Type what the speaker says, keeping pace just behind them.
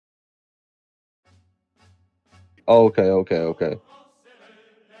Oh, okay.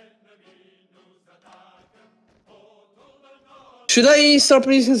 Should I start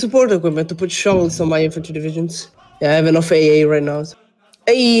producing support equipment to put shovels on my infantry divisions? Yeah, I have enough AA right now. So.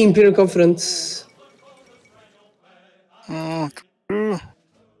 Hey, Imperial Conference. What's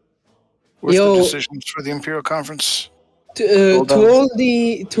the decisions for the Imperial Conference? To all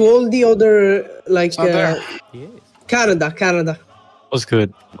the other like Canada. Was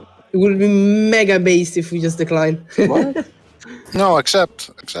good. It would be mega based if we just decline. What? No,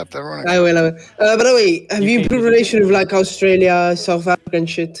 accept everyone. I will. By the way, have you improved relation with like Australia, South Africa and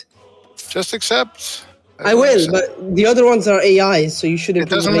shit? Just accept. I will, but the other ones are AI, so you should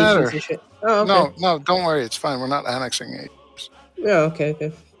improve doesn't relations matter. and shit. Oh, okay. No, don't worry. It's fine. We're not annexing it. Yeah,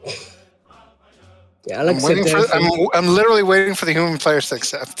 okay. Yeah, I'll accept I'm literally waiting for the human players to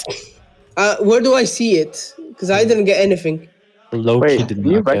accept. Where do I see it? Because I didn't get anything. Wait, can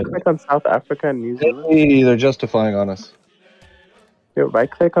you right-click on South Africa and New Zealand? Hey, they're justifying on us. Yo,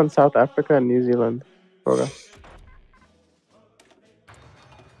 right-click on South Africa and New Zealand.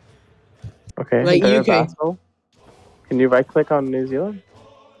 Okay, like UK. Vassal. Can you right-click on New Zealand?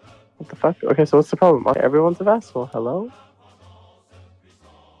 What the fuck? Okay, so what's the problem? Okay, everyone's a vassal. Hello?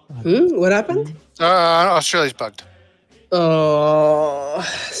 What happened? Australia's bugged. Oh,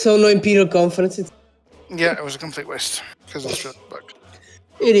 so no Imperial Conference. Yeah, it was a complete waste because Australia's bugged.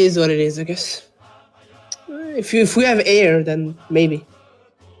 It is what it is, I guess. If we have air, then maybe.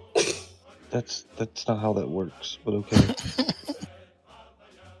 That's not how that works, but okay.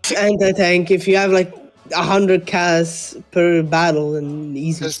 Anti-tank, if you have like 100 cas per battle, then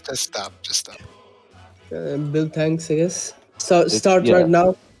easy. Just stop. Build tanks, I guess. So start right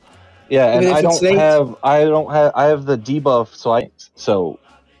now. Yeah, and I have the debuff, so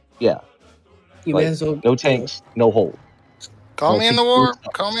yeah. You may as well. No tanks, no hole. Call me in the war.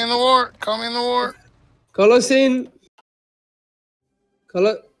 Call us in.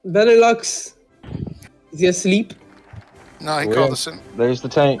 Benelux. Is he asleep? No, he called us in. There's the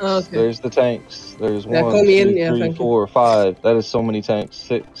tanks. Oh, okay. There's the tanks. There's Yeah, 1, call me in. 2, 3, 4, 5. That is so many tanks.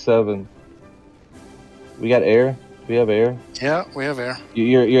 6, 7. We got air. We have air. Yeah, we have air.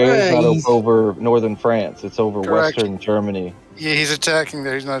 Your air is not over northern France. It's over Correct. Western Germany. Yeah, he's attacking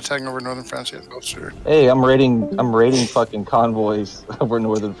there. He's not attacking over northern France yet. Oh, sure. Hey, I'm raiding fucking convoys over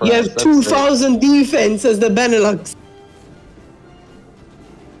northern France. You have 2,000 defense as the Benelux.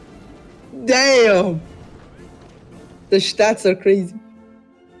 Damn. The stats are crazy.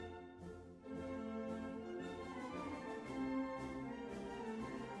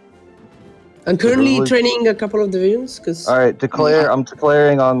 I'm currently training a couple of divisions because. All right, I'm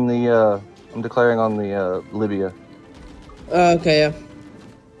declaring on the Libya. Okay, yeah.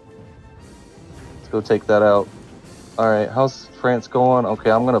 Let's go take that out. All right, how's France going?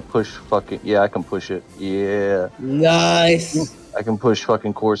 Okay, I'm gonna push I can push it. Yeah. Nice. I can push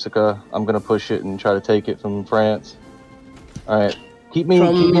fucking Corsica. I'm gonna push it and try to take it from France. All right, keep me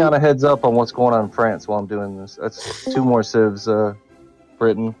on a heads up on what's going on in France while I'm doing this. That's 2 more civs,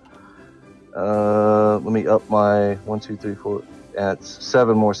 Britain. Let me up my 1, 2, 3, 4. Yeah, it's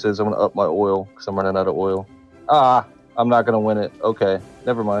 7 more civs. I'm gonna up my oil because I'm running out of oil. I'm not gonna win it. Okay,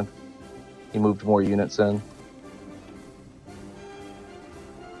 never mind. He moved more units in.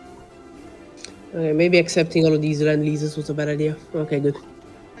 Okay, maybe accepting all of these land leases was a bad idea. Okay, good.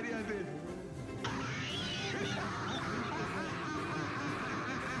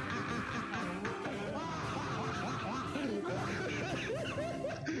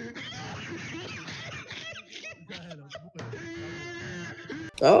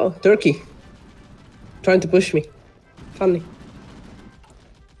 Oh, Turkey. Trying to push me. Funny.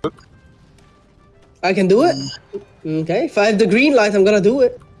 I can do it? Okay, if I have the green light, I'm gonna do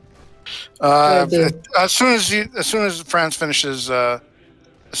it. As soon as France finishes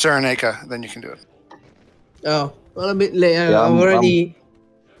Cyrenaica, then you can do it. Oh, well, a bit later. Yeah,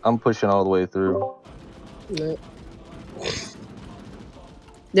 I'm pushing all the way through. No.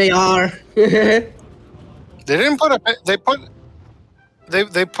 They are. They didn't put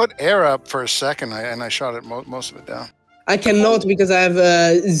They put air up for a second, and I shot it most of it down. I cannot because I have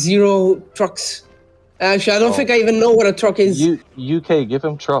 0 trucks. Actually, I don't think I even know what a truck is. UK, give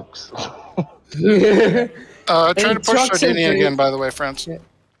him trucks. Trying to push Sardinia again, by the way, France. Yeah.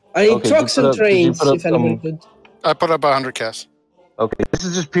 I need trucks and trains, if anybody could. I put up 100 cas. Okay, this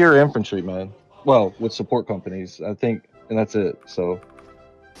is just pure infantry, man. Well, with support companies, I think, and that's it. So,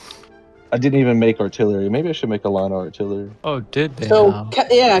 I didn't even make artillery. Maybe I should make a line of artillery. Oh, did they? So,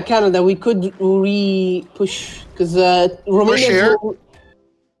 yeah, Canada, we could re-push, because Romania... Push here,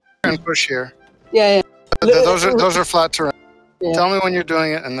 and push here. Yeah. Those are flat terrain. Yeah. Tell me when you're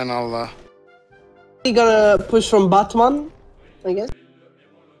doing it, and then I'll... We're gonna push from Batman, I guess.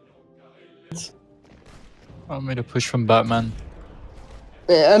 Want me to push from Batman?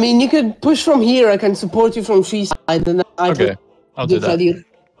 I mean, you could push from here. I can support you from tree side, and then I Okay, I'll do that. Kadir.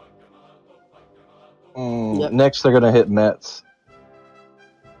 Yep. Next, they're gonna hit Mets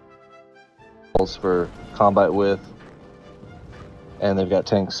for combat with, and they've got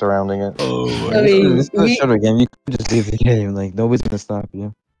tanks surrounding it. Oh, I mean, This is a shorter game. You can just leave the game. Like nobody's gonna stop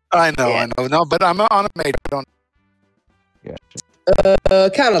you. I know. No, but I'm on a mate. I don't. Yeah.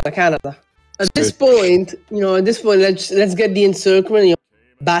 Canada. At this point, let's get the encirclement.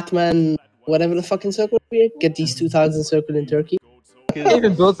 Batman, whatever the fucking circle we get these 2,000 circle in Turkey. You can't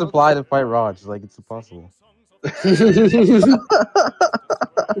even build supply to fight Raj. Like it's impossible.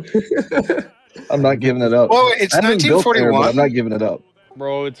 I'm not giving it up. Well, it's I haven't built there, but 1941. I'm not giving it up.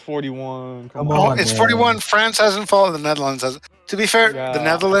 Bro, it's 41. Come Oh, on, it's man. 41. France hasn't fallen. The Netherlands hasn't. To be fair, Yeah, the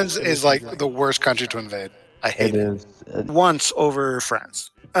Netherlands it is is like right. the worst country to invade. I hate It it. is. Once over France,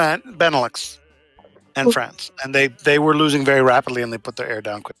 Benelux, and France, and they were losing very rapidly, and they put their air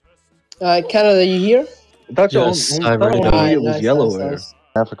down quick. Canada, you here? I thought Yes, you I read it. only it was Nice, yellow nice, air. nice.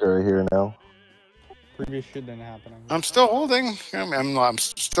 Africa are here now. Previous shit didn't happen. I'm still holding. I'm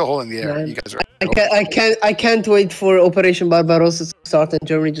still holding the air. Man. You guys are. I can't wait for Operation Barbarossa to start and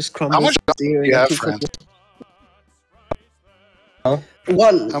Germany just crumbles. How much Here do you in have, two France? seconds.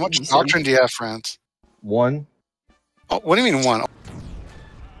 One. How much decent. doctrine do you have, France? One. Oh, what do you mean one?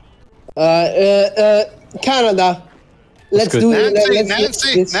 Canada. Let's good. do it.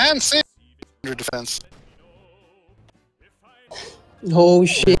 Nancy. Under defense. Oh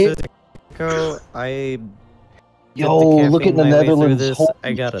shit! Go. I. Yo, look at the Netherlands.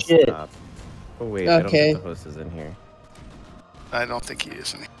 I gotta shit. stop. Oh wait, I don't Okay. think the host is in here. I don't think he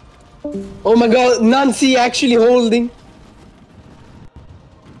is. Oh my god, Nancy actually holding.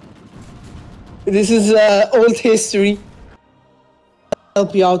 This is old history.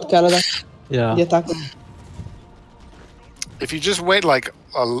 Help you out, Canada. Yeah. The attack. If you just wait like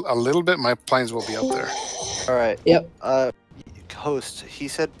a little bit, my planes will be up there. All right. Yep. Host. He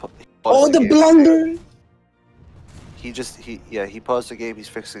said. Oh, the blunder! He paused the game. He's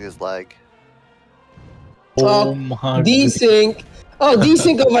fixing his lag. Oh my. Desync. Oh,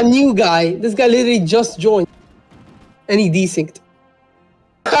 desync of a new guy. This guy literally just joined. And he desynced.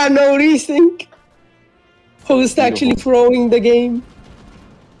 No resync. Host actually throwing the game.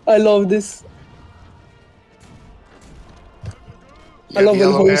 I love this. I love when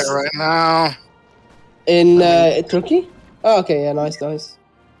yellow air host right now. in Turkey. Oh, okay, yeah, nice.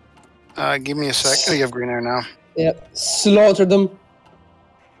 Give me a sec. You have green air now. Yep, slaughter them.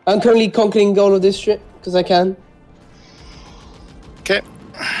 I'm currently conquering all of this shit because I can. Okay.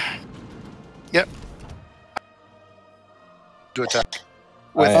 Yep. Do attack.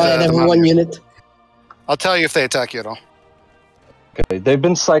 With, I the have one Mountaineers. unit. I'll tell you if they attack you at all. Okay, they've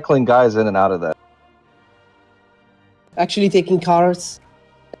been cycling guys in and out of that. Actually taking cars.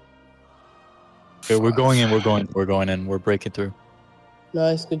 Okay, we're going in. We're breaking through.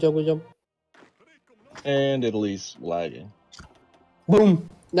 Nice, good job. And Italy's lagging. Boom.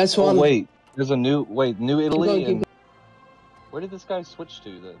 That's Oh one. wait, there's a new Italy. Keep going. And where did this guy switch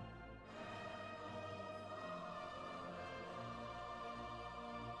to then?